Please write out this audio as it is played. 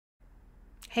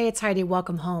Hey, it's Heidi.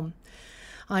 Welcome home.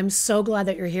 I'm so glad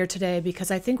that you're here today because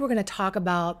I think we're going to talk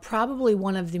about probably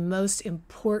one of the most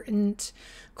important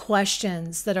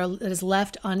questions that is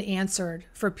left unanswered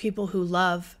for people who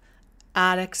love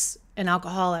addicts and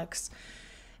alcoholics.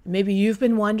 Maybe you've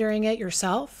been wondering it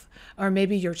yourself, or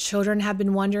maybe your children have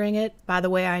been wondering it. By the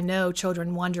way, I know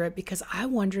children wonder it because I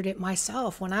wondered it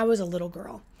myself when I was a little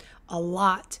girl, a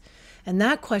lot. And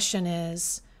that question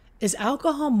is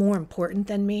alcohol more important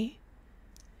than me?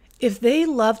 If they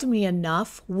loved me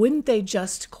enough, wouldn't they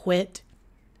just quit?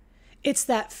 It's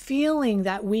that feeling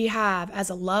that we have as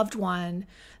a loved one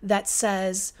that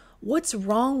says, what's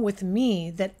wrong with me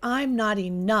that I'm not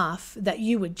enough that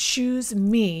you would choose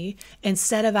me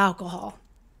instead of alcohol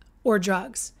or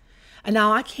drugs? And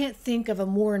now I can't think of a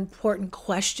more important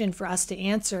question for us to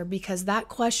answer because that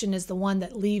question is the one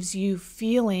that leaves you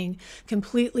feeling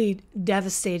completely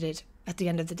devastated at the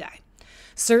end of the day.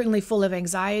 Certainly full of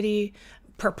anxiety,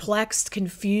 perplexed,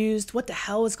 confused. What the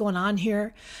hell is going on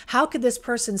here? How could this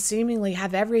person seemingly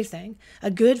have everything?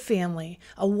 A good family,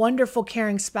 a wonderful,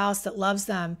 caring spouse that loves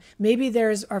them. Maybe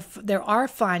there are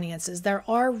finances, there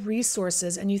are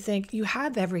resources, and you think you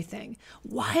have everything.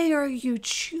 Why are you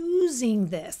choosing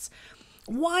this?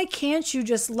 Why can't you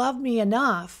just love me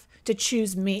enough to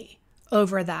choose me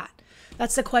over that?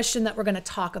 That's the question that we're going to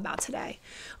talk about today.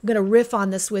 I'm going to riff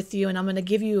on this with you, and I'm going to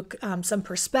give you some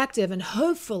perspective, and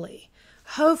hopefully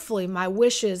my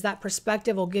wish is that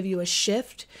perspective will give you a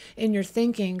shift in your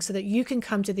thinking so that you can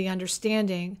come to the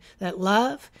understanding that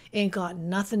love ain't got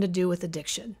nothing to do with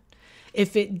addiction.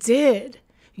 If it did,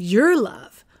 your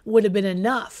love would have been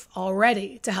enough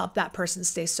already to help that person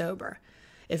stay sober.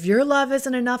 If your love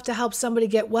isn't enough to help somebody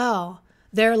get well,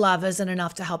 their love isn't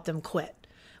enough to help them quit.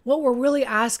 What we're really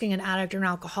asking an addict or an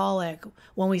alcoholic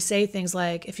when we say things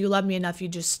like, if you love me enough, you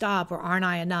just stop, or aren't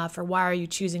I enough, or why are you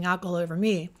choosing alcohol over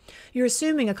me? You're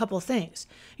assuming a couple of things.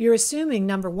 You're assuming,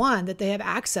 number one, that they have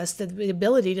access to the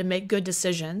ability to make good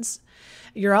decisions.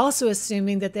 You're also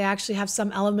assuming that they actually have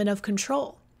some element of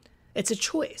control. It's a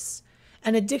choice.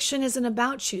 And addiction isn't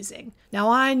about choosing. Now,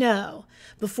 I know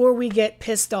before we get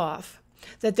pissed off,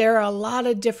 that there are a lot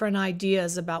of different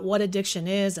ideas about what addiction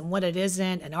is and what it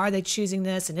isn't, and are they choosing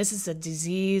this, and is this a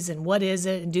disease, and what is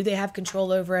it, and do they have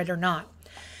control over it or not?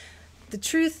 The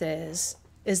truth is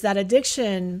that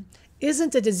addiction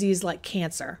isn't a disease like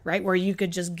cancer, right, where you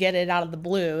could just get it out of the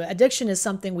blue. Addiction is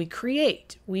something we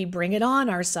create. We bring it on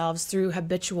ourselves through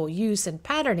habitual use and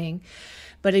patterning,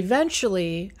 but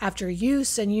eventually, after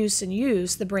use and use and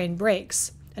use, the brain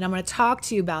breaks. And I'm going to talk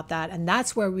to you about that. And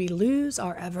that's where we lose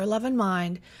our ever-loving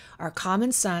mind, our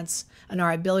common sense, and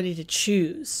our ability to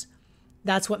choose.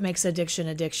 That's what makes addiction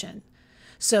addiction.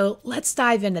 So let's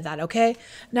dive into that, okay?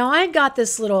 Now, I got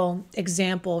this little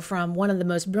example from one of the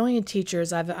most brilliant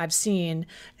teachers I've seen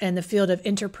in the field of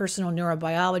interpersonal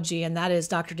neurobiology, and that is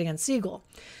Dr. Dan Siegel.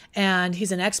 And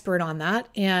he's an expert on that.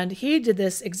 And he did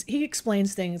this, he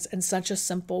explains things in such a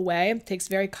simple way, takes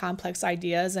very complex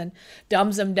ideas and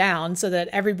dumbs them down so that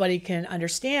everybody can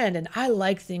understand. And I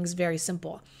like things very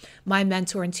simple. My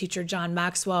mentor and teacher, John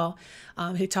Maxwell,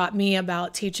 who taught me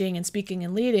about teaching and speaking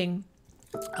and leading,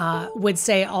 would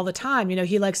say all the time,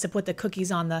 he likes to put the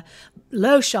cookies on the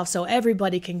low shelf so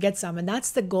everybody can get some. And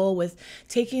that's the goal with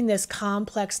taking this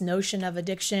complex notion of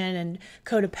addiction and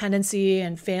codependency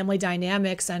and family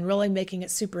dynamics and really making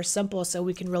it super simple so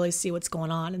we can really see what's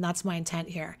going on. And that's my intent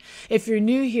here. If you're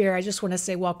new here, I just want to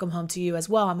say welcome home to you as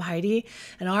well. I'm Heidi,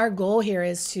 and our goal here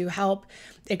is to help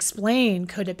explain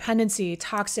codependency,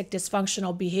 toxic,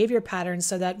 dysfunctional behavior patterns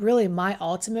so that really my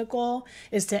ultimate goal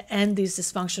is to end these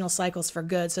dysfunctional cycles for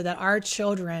good so that our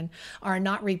children are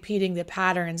not repeating the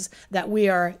patterns that we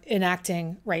are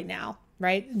enacting right now,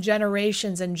 right?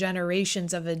 Generations and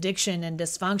generations of addiction and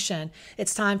dysfunction.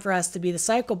 It's time for us to be the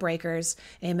cycle breakers.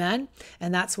 Amen.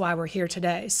 And that's why we're here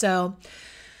today. So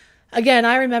again,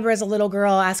 I remember as a little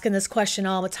girl asking this question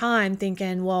all the time,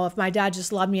 thinking, well, if my dad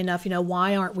just loved me enough,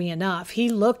 why aren't we enough? He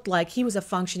looked like he was a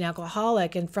functioning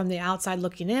alcoholic. And from the outside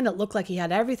looking in, it looked like he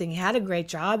had everything. He had a great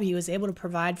job. He was able to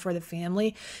provide for the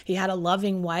family. He had a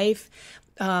loving wife.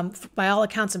 By all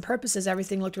accounts and purposes,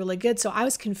 everything looked really good. So I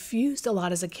was confused a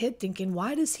lot as a kid thinking,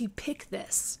 why does he pick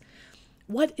this?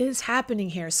 What is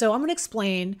happening here? So I'm going to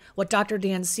explain what Dr.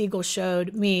 Dan Siegel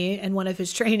showed me in one of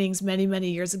his trainings many, many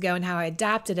years ago and how I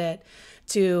adapted it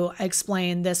to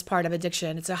explain this part of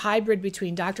addiction. It's a hybrid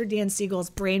between Dr. Dan Siegel's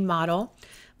brain model,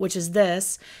 which is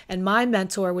this, and my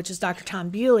mentor, which is Dr. Tom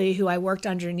Bewley, who I worked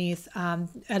underneath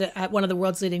at one of the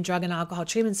world's leading drug and alcohol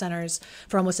treatment centers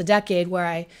for almost a decade, where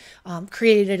I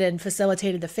created and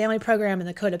facilitated the family program and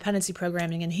the codependency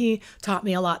programming, and he taught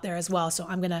me a lot there as well. So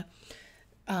I'm going to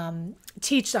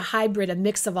teach a hybrid, a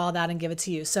mix of all that, and give it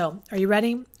to you. So are you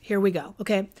ready? Here we go.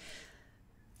 Okay.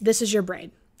 This is your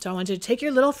brain. So I want you to take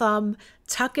your little thumb,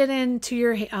 tuck it into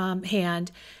your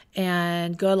hand,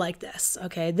 and go like this.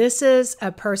 Okay, this is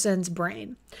a person's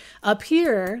brain. Up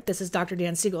here, this is Dr.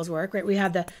 Dan Siegel's work, right? We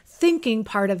have the thinking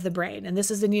part of the brain, and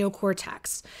this is the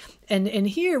neocortex. And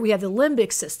here we have the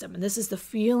limbic system, and this is the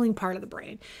feeling part of the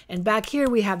brain. And back here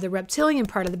we have the reptilian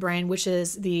part of the brain, which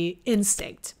is the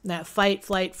instinct, that fight,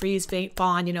 flight, freeze, faint,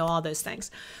 fawn, all those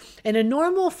things. In a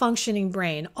normal functioning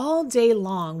brain, all day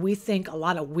long, we think a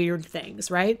lot of weird things,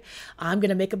 right? I'm going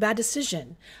to make a bad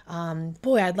decision.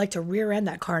 Boy, I'd like to rear end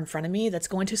that car in front of me that's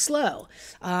going too slow.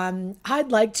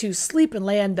 I'd like to sleep and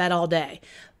lay in bed all day.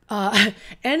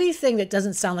 Anything that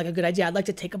doesn't sound like a good idea. I'd like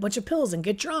to take a bunch of pills and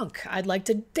get drunk. I'd like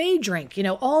to day drink,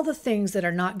 all the things that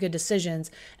are not good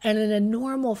decisions. And in a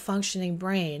normal functioning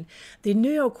brain, the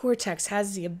neocortex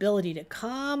has the ability to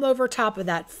come over top of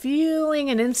that feeling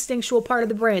and instinctual part of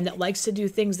the brain that likes to do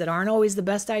things that aren't always the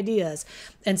best ideas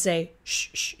and say, shh,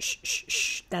 shh, shh, shh,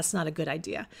 shh, that's not a good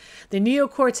idea. The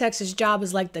neocortex's job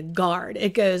is like the guard.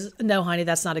 It goes, no, honey,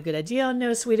 that's not a good idea.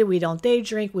 No, sweetie, we don't day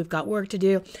drink. We've got work to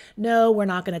do. No, we're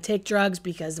not going to take drugs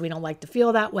because we don't like to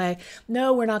feel that way.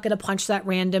 No, we're not going to punch that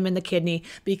random in the kidney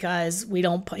because we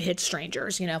don't hit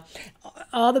strangers.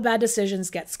 All the bad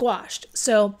decisions get squashed.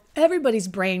 So everybody's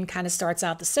brain kind of starts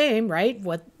out the same, right?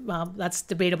 Well, that's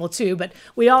debatable too, but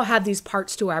we all have these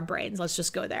parts to our brains. Let's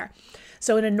just go there.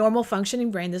 So in a normal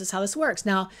functioning brain, this is how this works.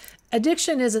 Now,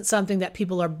 addiction isn't something that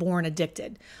people are born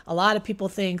addicted. A lot of people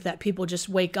think that people just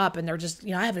wake up and they're just,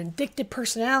 I have an addicted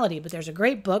personality, but there's a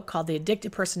great book called The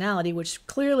Addicted Personality, which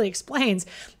clearly explains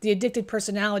the addicted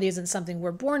personality isn't something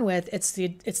we're born with. It's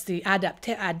the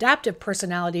adaptive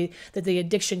personality that the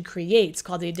addiction creates,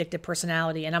 called the addicted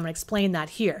personality. And I'm going to explain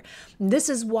that here. And this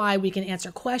is why we can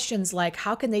answer questions like,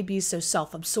 how can they be so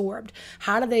self-absorbed?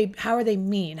 How are they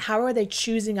mean? How are they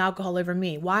choosing alcohol over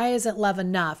me? Why isn't love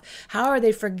enough? How are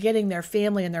they forgetting their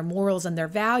family and their morals and their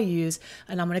values?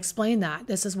 And I'm going to explain that.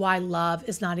 This is why love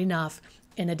is not enough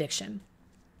in addiction.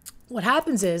 What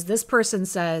happens is this person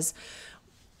says,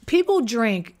 people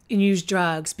drink and use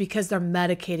drugs because they're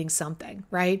medicating something,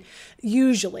 right?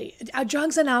 Usually.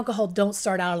 Drugs and alcohol don't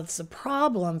start out as a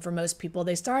problem for most people.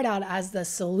 They start out as the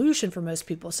solution for most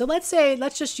people. So let's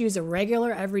just use a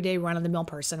regular, everyday, run-of-the-mill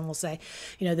person, and we'll say,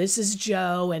 this is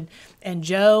Joe, and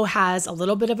Joe has a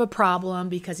little bit of a problem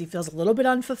because he feels a little bit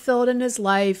unfulfilled in his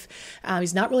life.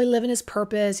 He's not really living his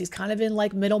purpose. He's kind of in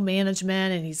like middle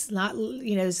management, and he's not,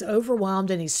 he's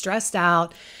overwhelmed and he's stressed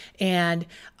out, and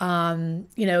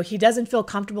he doesn't feel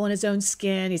comfortable in his own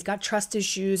skin. He's got trust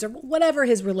issues or whatever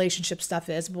his relationship stuff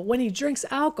is. But when he drinks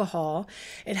alcohol,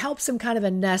 it helps him kind of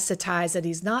anesthetize that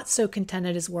he's not so content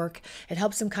at his work. It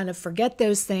helps him kind of forget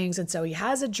those things. And so he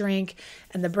has a drink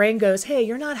and the brain goes, hey,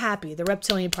 you're not happy. The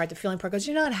reptilian part, the feeling part goes,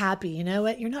 you're not happy. You know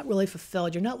what? You're not really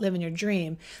fulfilled. You're not living your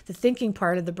dream. The thinking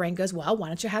part of the brain goes, well, why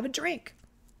don't you have a drink?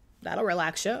 That'll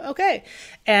relax you. Okay.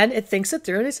 And it thinks it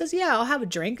through and it says, yeah, I'll have a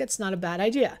drink. It's not a bad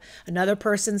idea. Another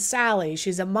person, Sally,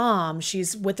 she's a mom.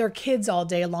 She's with her kids all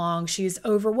day long. She's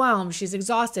overwhelmed. She's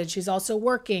exhausted. She's also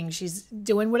working. She's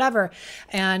doing whatever.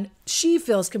 And she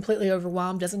feels completely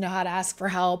overwhelmed, doesn't know how to ask for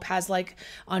help, has like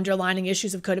underlining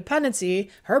issues of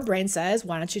codependency. Her brain says,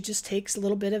 why don't you just take a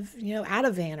little bit of,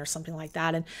 Ativan or something like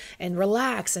that and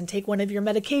relax and take one of your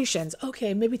medications.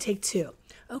 Okay, maybe take 2.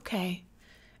 Okay.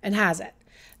 And has it.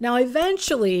 Now,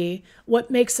 eventually, what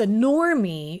makes a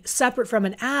normie separate from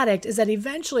an addict is that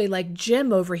eventually, like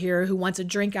Jim over here, who wants a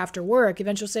drink after work,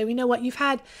 eventually say, you know what,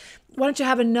 why don't you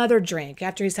have another drink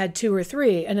after he's had 2 or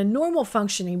 3? And a normal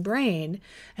functioning brain,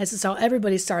 as is how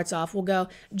everybody starts off, will go,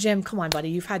 Jim, come on,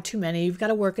 buddy, you've had too many. You've got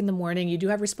to work in the morning. You do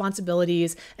have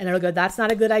responsibilities. And it'll go, that's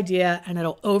not a good idea. And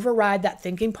it'll override that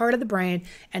thinking part of the brain,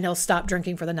 and he'll stop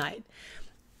drinking for the night.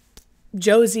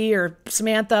 Josie or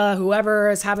Samantha, whoever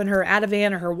is having her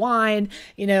Ativan or her wine,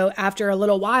 after a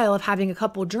little while of having a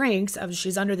couple drinks,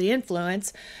 she's under the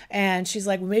influence and she's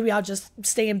like, well, maybe I'll just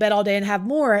stay in bed all day and have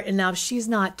more. And now if she's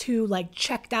not too like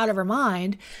checked out of her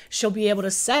mind, she'll be able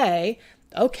to say,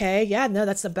 okay, yeah, no,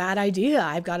 that's a bad idea.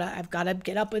 I've got to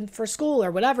get up for school or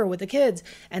whatever with the kids.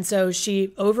 And so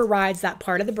she overrides that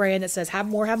part of the brain that says, have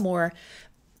more, have more.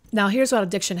 Now here's what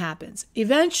addiction happens.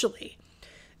 Eventually,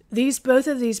 both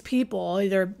of these people,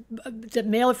 either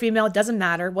male or female, it doesn't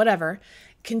matter, whatever,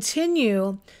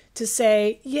 continue to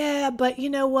say, yeah, but you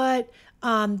know what?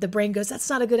 The brain goes, that's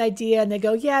not a good idea. And they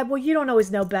go, yeah, well, you don't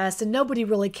always know best and nobody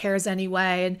really cares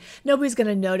anyway. And nobody's going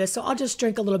to notice. So I'll just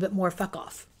drink a little bit more. Fuck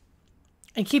off.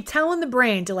 and keep telling the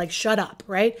brain to like shut up,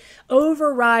 right?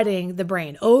 Overriding the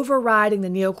brain, overriding the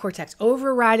neocortex,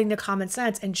 overriding the common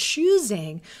sense, and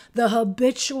choosing the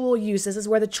habitual use. This is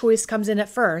where the choice comes in at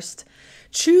first.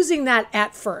 Choosing that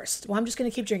at first. Well, I'm just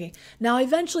going to keep drinking. Now,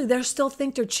 eventually, they still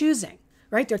think they're choosing,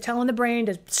 right? They're telling the brain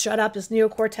to shut up, this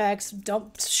neocortex,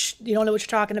 you don't know what you're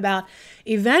talking about.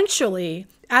 Eventually,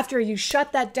 after you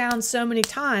shut that down so many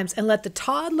times and let the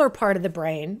toddler part of the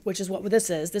brain, which is what this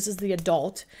is the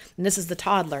adult, and this is the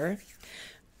toddler.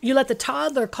 You let the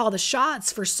toddler call the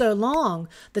shots for so long,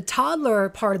 the toddler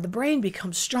part of the brain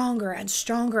becomes stronger and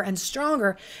stronger and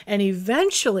stronger. And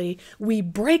eventually, we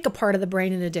break a part of the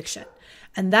brain in addiction.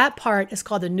 And that part is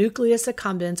called the nucleus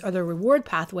accumbens, or the reward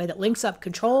pathway that links up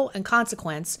control and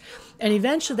consequence. And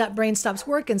eventually that brain stops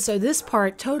working. So this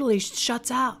part totally shuts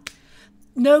out.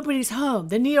 Nobody's home.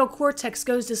 The neocortex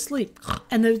goes to sleep.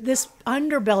 And this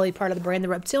underbelly part of the brain, the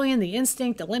reptilian, the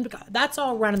instinct, the limbic, that's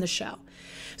all running the show.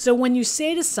 So when you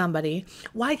say to somebody,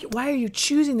 why are you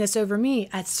choosing this over me?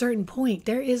 At a certain point,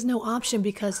 there is no option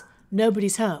because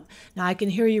nobody's home. Now, I can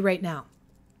hear you right now.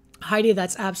 Heidi,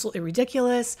 that's absolutely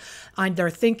ridiculous. They're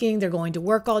thinking, they're going to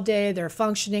work all day, they're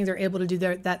functioning, they're able to do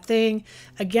that thing.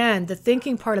 Again, the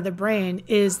thinking part of the brain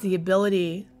is the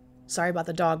ability, sorry about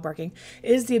the dog barking,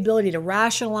 is the ability to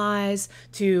rationalize,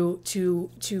 to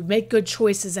make good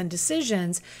choices and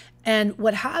decisions. And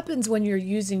what happens when you're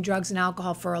using drugs and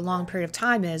alcohol for a long period of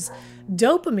time is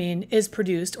dopamine is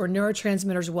produced, or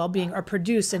neurotransmitters of well-being are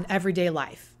produced in everyday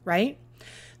life, right?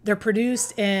 They're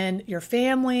produced in your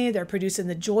family. They're produced in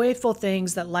the joyful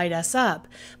things that light us up.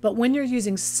 But when you're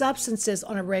using substances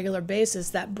on a regular basis,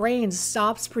 that brain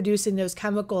stops producing those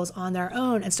chemicals on their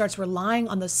own and starts relying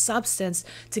on the substance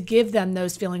to give them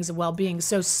those feelings of well-being.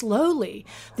 So slowly,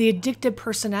 the addictive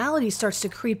personality starts to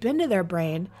creep into their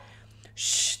brain.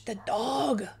 Shh, the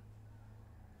dog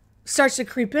starts to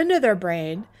creep into their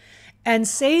brain and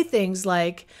say things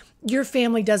like, your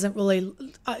family doesn't really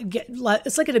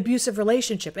it's like an abusive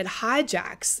relationship. It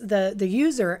hijacks the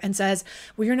user and says,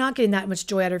 well, you're not getting that much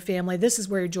joy out of your family. This is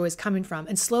where your joy is coming from.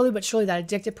 And slowly but surely, that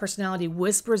addictive personality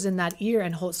whispers in that ear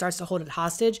and starts to hold it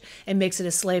hostage and makes it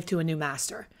a slave to a new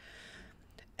master.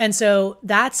 And so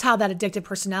that's how that addictive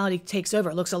personality takes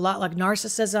over. It looks a lot like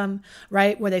narcissism,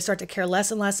 right? Where they start to care less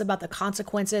and less about the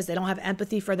consequences. They don't have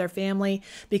empathy for their family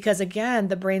because, again,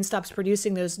 the brain stops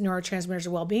producing those neurotransmitters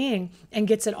of well-being and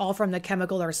gets it all from the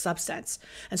chemical or substance.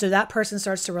 And so that person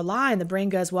starts to rely, and the brain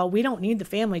goes, well, we don't need the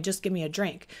family. Just give me a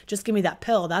drink. Just give me that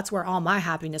pill. That's where all my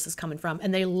happiness is coming from.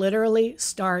 And they literally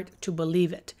start to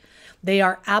believe it. They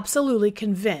are absolutely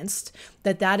convinced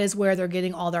that that is where they're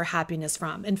getting all their happiness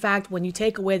from. In fact, when you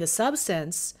take away the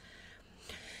substance,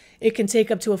 it can take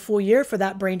up to a full year for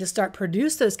that brain to start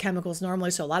produce those chemicals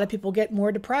normally. So a lot of people get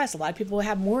more depressed. A lot of people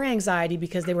have more anxiety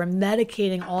because they were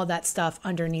medicating all that stuff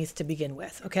underneath to begin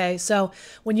with. Okay. So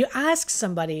when you ask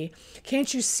somebody,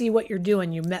 can't you see what you're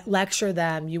doing? You lecture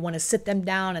them, you want to sit them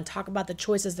down and talk about the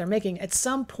choices they're making. At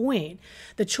some point,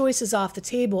 the choice is off the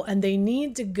table and they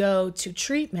need to go to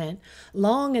treatment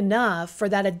long enough for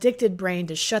that addicted brain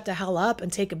to shut the hell up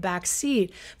and take a back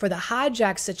seat for the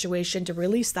hijack situation to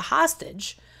release the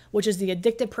hostage, which is the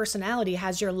addictive personality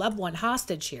has your loved one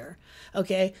hostage here,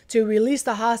 okay? To release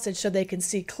the hostage so they can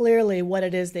see clearly what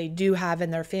it is they do have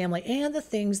in their family and the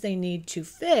things they need to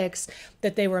fix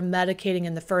that they were medicating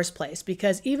in the first place.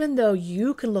 Because even though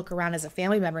you can look around as a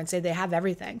family member and say they have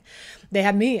everything, they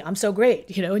have me, I'm so great,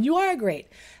 and you are great.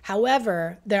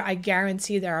 However, I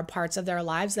guarantee there are parts of their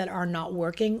lives that are not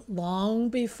working long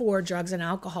before drugs and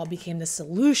alcohol became the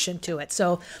solution to it.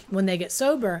 So when they get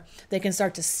sober, they can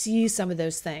start to see some of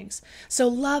those things. So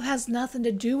love has nothing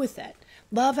to do with it.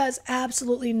 Love has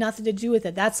absolutely nothing to do with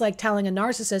it. That's like telling a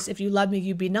narcissist, if you love me,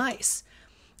 you be nice.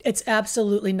 It's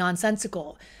absolutely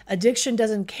nonsensical. Addiction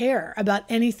doesn't care about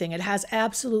anything. It has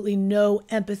absolutely no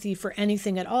empathy for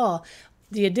anything at all.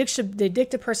 The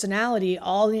addictive personality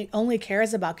only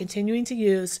cares about continuing to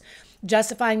use,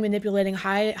 justifying, manipulating,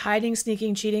 hiding,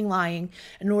 sneaking, cheating, lying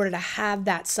in order to have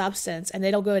that substance, and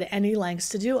they'll go to any lengths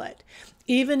to do it.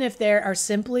 Even if they are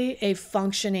simply a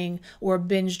functioning or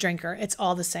binge drinker, it's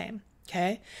all the same.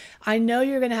 Okay. I know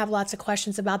you're going to have lots of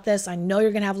questions about this. I know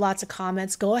you're going to have lots of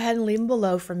comments. Go ahead and leave them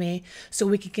below for me so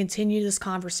we can continue this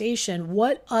conversation.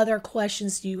 What other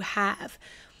questions do you have?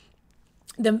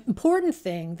 The important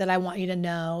thing that I want you to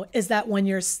know is that when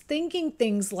you're thinking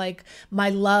things like my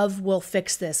love will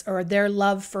fix this or their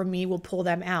love for me will pull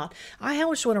them out, I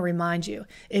just want to remind you,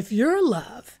 if your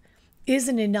love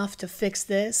isn't enough to fix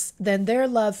this, then their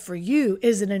love for you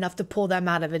isn't enough to pull them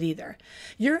out of it either.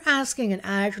 You're asking an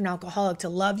addict or an alcoholic to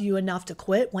love you enough to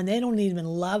quit when they don't even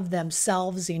love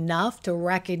themselves enough to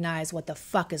recognize what the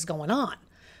fuck is going on.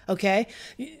 Okay?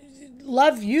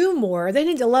 Love you more. They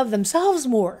need to love themselves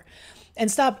more and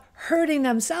stop hurting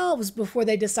themselves before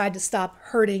they decide to stop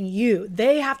hurting you.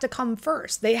 They have to come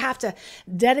first. They have to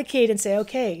dedicate and say,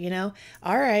 okay,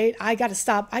 all right, I got to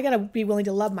stop. I got to be willing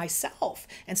to love myself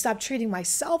and stop treating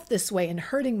myself this way and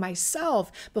hurting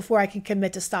myself before I can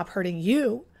commit to stop hurting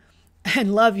you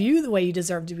and love you the way you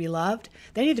deserve to be loved.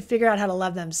 They need to figure out how to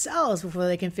love themselves before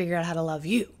they can figure out how to love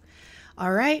you.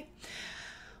 All right?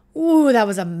 Ooh, that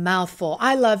was a mouthful.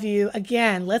 I love you.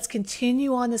 Again, let's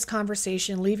continue on this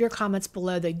conversation. Leave your comments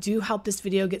below. They do help this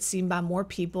video get seen by more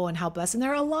people and help us. And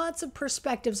there are lots of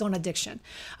perspectives on addiction.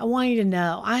 I want you to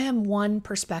know I am one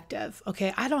perspective,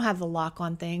 okay? I don't have the lock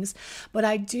on things, but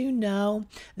I do know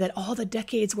that all the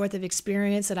decades worth of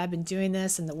experience that I've been doing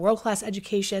this and the world-class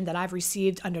education that I've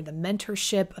received under the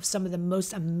mentorship of some of the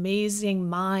most amazing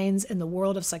minds in the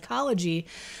world of psychology,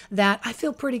 that I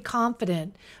feel pretty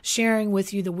confident sharing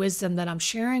with you the wisdom that I'm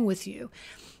sharing with you.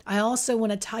 I also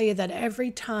want to tell you that every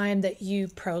time that you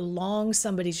prolong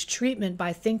somebody's treatment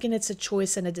by thinking it's a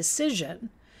choice and a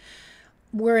decision,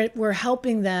 we're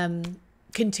helping them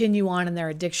continue on in their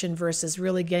addiction versus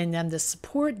really getting them the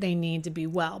support they need to be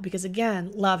well. Because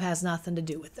again, love has nothing to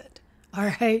do with it.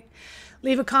 All right.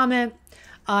 Leave a comment.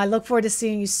 I look forward to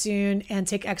seeing you soon, and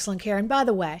take excellent care. And by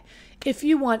the way, if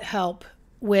you want help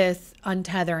with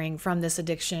untethering from this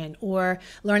addiction or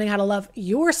learning how to love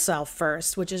yourself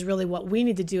first, which is really what we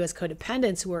need to do as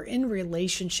codependents who are in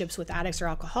relationships with addicts or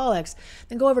alcoholics,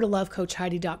 then go over to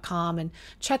lovecoachheidi.com and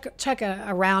check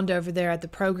around over there at the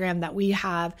program that we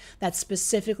have that's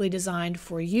specifically designed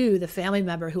for you, the family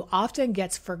member who often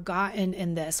gets forgotten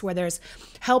in this, where there's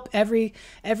help every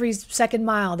second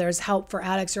mile. There's help for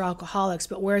addicts or alcoholics,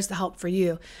 but where's the help for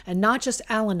you? And not just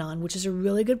Al-Anon, which is a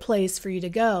really good place for you to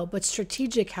go, but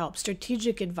strategic help,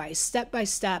 strategic advice, step by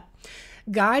step,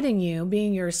 guiding you,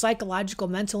 being your psychological,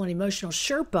 mental, and emotional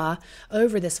Sherpa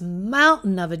over this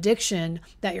mountain of addiction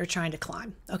that you're trying to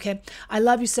climb. Okay. I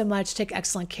love you so much. Take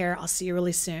excellent care. I'll see you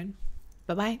really soon.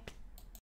 Bye-bye.